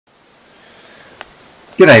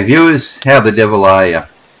G'day viewers, how the devil are you?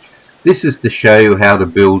 This is to show you how to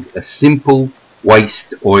build a simple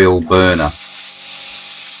waste oil burner.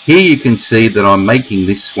 Here you can see that I'm making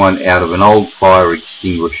this one out of an old fire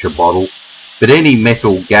extinguisher bottle, but any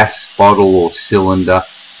metal gas bottle or cylinder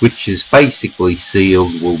which is basically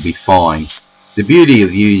sealed will be fine. The beauty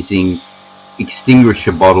of using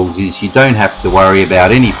extinguisher bottles is you don't have to worry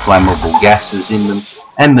about any flammable gases in them,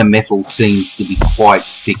 and the metal seems to be quite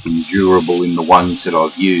thick and durable in the ones that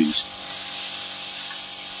I've used.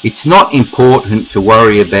 It's not important to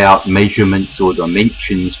worry about measurements or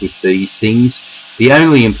dimensions with these things. The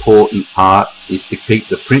only important part is to keep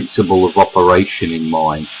the principle of operation in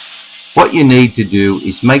mind. What you need to do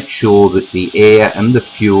is make sure that the air and the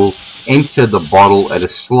fuel enter the bottle at a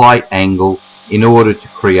slight angle in order to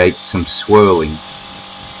create some swirling.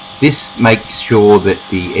 This makes sure that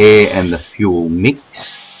the air and the fuel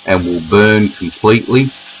mix and will burn completely,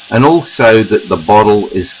 and also that the bottle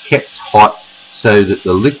is kept hot so that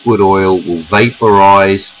the liquid oil will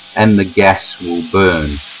vaporize and the gas will burn.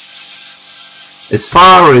 As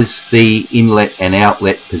far as the inlet and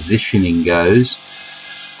outlet positioning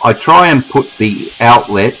goes, I try and put the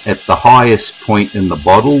outlet at the highest point in the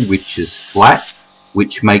bottle, which is flat,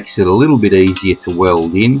 which makes it a little bit easier to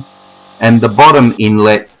weld in, and the bottom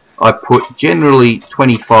inlet I put generally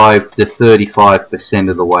 25 to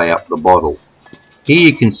 35% of the way up the bottle.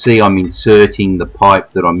 Here you can see I'm inserting the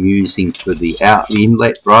pipe that I'm using for the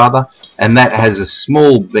inlet and that has a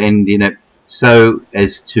small bend in it so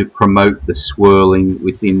as to promote the swirling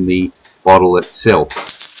within the bottle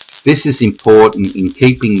itself. This is important in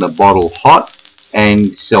keeping the bottle hot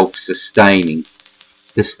and self-sustaining.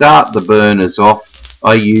 To start the burners off,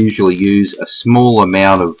 I usually use a small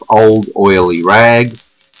amount of old oily rag,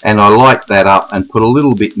 and I light that up and put a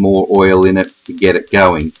little bit more oil in it to get it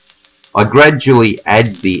going. I gradually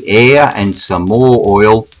add the air and some more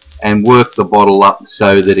oil and work the bottle up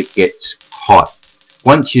so that it gets hot.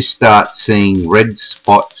 Once you start seeing red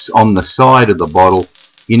spots on the side of the bottle,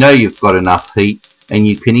 you know you've got enough heat and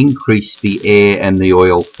you can increase the air and the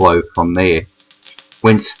oil flow from there.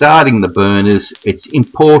 When starting the burners, it's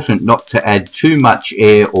important not to add too much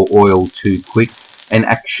air or oil too quick and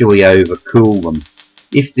actually overcool them.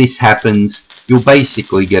 If this happens, you'll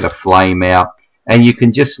basically get a flame out, and you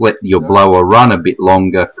can just let your blower run a bit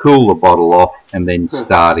longer, cool the bottle off, and then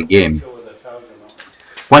start again.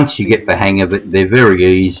 Once you get the hang of it, they're very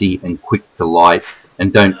easy and quick to light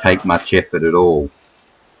and don't take much effort at all.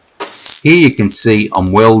 Here you can see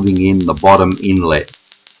I'm welding in the bottom inlet.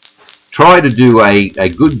 Try to do a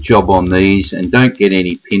good job on these and don't get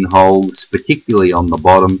any pinholes, particularly on the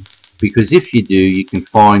bottom, because if you do, you can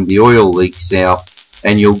find the oil leaks out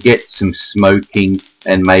and you'll get some smoking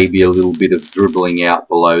and maybe a little bit of dribbling out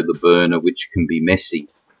below the burner, which can be messy.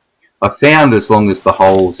 I found as long as the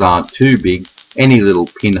holes aren't too big, any little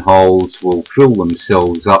pinholes will fill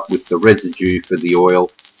themselves up with the residue for the oil,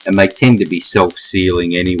 and they tend to be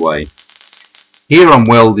self-sealing anyway. Here I'm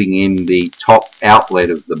welding in the top outlet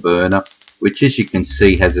of the burner, which as you can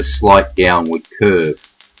see has a slight downward curve.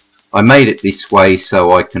 I made it this way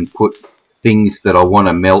so I can put things that I want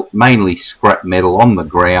to melt, mainly scrap metal, on the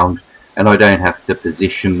ground, and I don't have to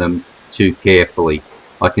position them too carefully.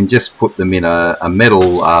 I can just put them in a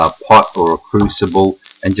metal pot or a crucible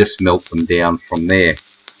and just melt them down from there.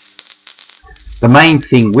 The main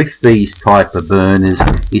thing with these type of burners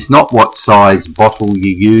is not what size bottle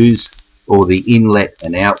you use or the inlet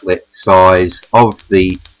and outlet size of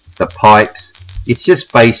the pipes. It's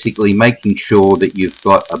just basically making sure that you've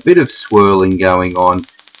got a bit of swirling going on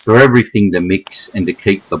for everything to mix and to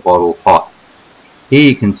keep the bottle hot. Here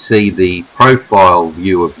you can see the profile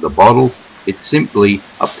view of the bottle. It's simply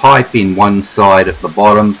a pipe in one side at the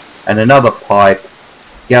bottom and another pipe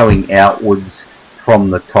going outwards from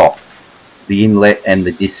the top, the inlet and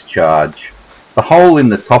the discharge. The hole in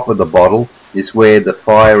the top of the bottle is where the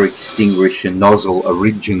fire extinguisher nozzle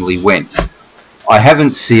originally went. I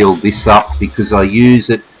haven't sealed this up because I use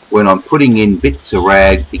it when I'm putting in bits of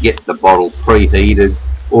rag to get the bottle preheated,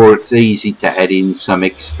 or it's easy to add in some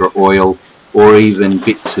extra oil, or even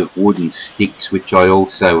bits of wooden sticks, which I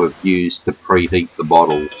also have used to preheat the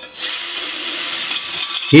bottles.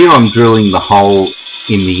 Here I'm drilling the hole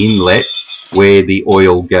in the inlet where the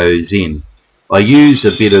oil goes in. I use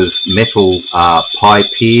a bit of metal pipe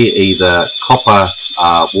here, either copper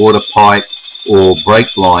water pipe or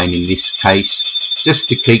brake line in this case, just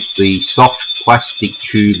to keep the soft plastic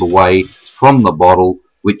tube away from the bottle,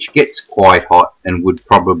 which gets quite hot and would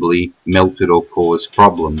probably melt it or cause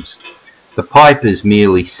problems. The pipe is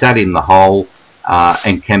merely sat in the hole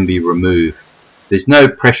and can be removed. There's no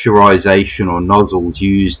pressurization or nozzles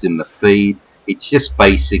used in the feed. It's just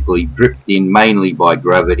basically dripped in mainly by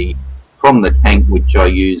gravity from the tank, which I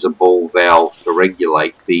use a ball valve to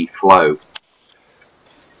regulate the flow.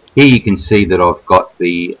 Here you can see that I've got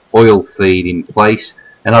the oil feed in place,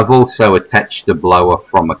 and I've also attached a blower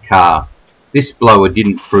from a car. This blower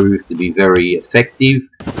didn't prove to be very effective.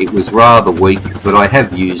 It was rather weak, but I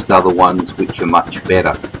have used other ones which are much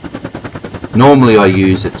better. Normally I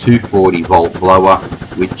use a 240 volt blower,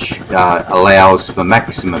 which allows for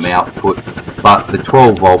maximum output, but the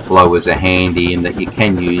 12 volt blowers are handy in that you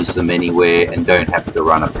can use them anywhere and don't have to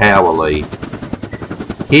run a power lead.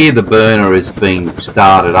 Here the burner has been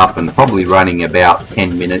started up and probably running about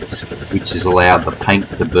 10 minutes, which has allowed the paint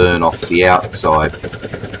to burn off the outside.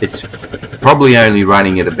 It's probably only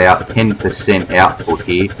running at about 10% output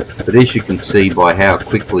here, but as you can see by how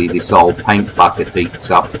quickly this old paint bucket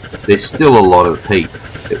heats up, there's still a lot of heat.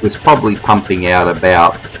 It was probably pumping out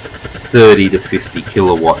about 30 to 50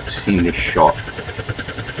 kilowatts in this shot.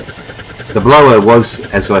 The blower was,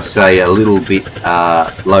 as I say, a little bit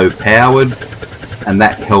low powered, and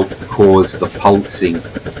that helped cause the pulsing.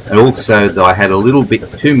 And also that I had a little bit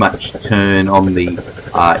too much turn on the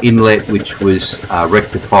inlet, which was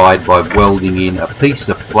rectified by welding in a piece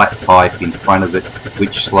of flat pipe in front of it,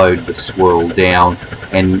 which slowed the swirl down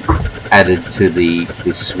and added to the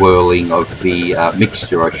swirling of the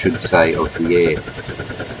mixture, I should say, of the air.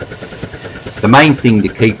 The main thing to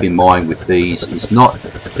keep in mind with these is not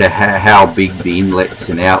how big the inlets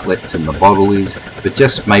and outlets in the bottle is, but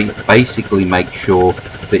just basically make sure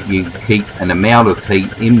that you keep an amount of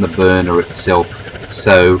heat in the burner itself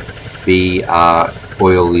so the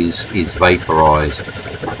oil is vaporized.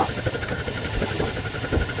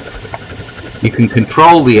 You can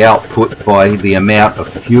control the output by the amount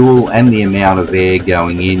of fuel and the amount of air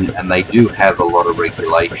going in, and they do have a lot of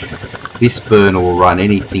regulation. This burner will run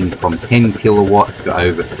anything from 10 kilowatt to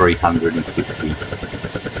over 350.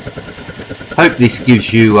 Hope this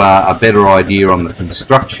gives you a better idea on the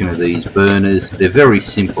construction of these burners. They're very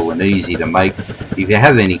simple and easy to make. If you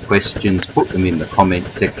have any questions, put them in the comment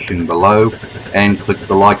section below and click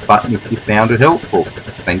the like button if you found it helpful.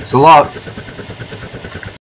 Thanks a lot.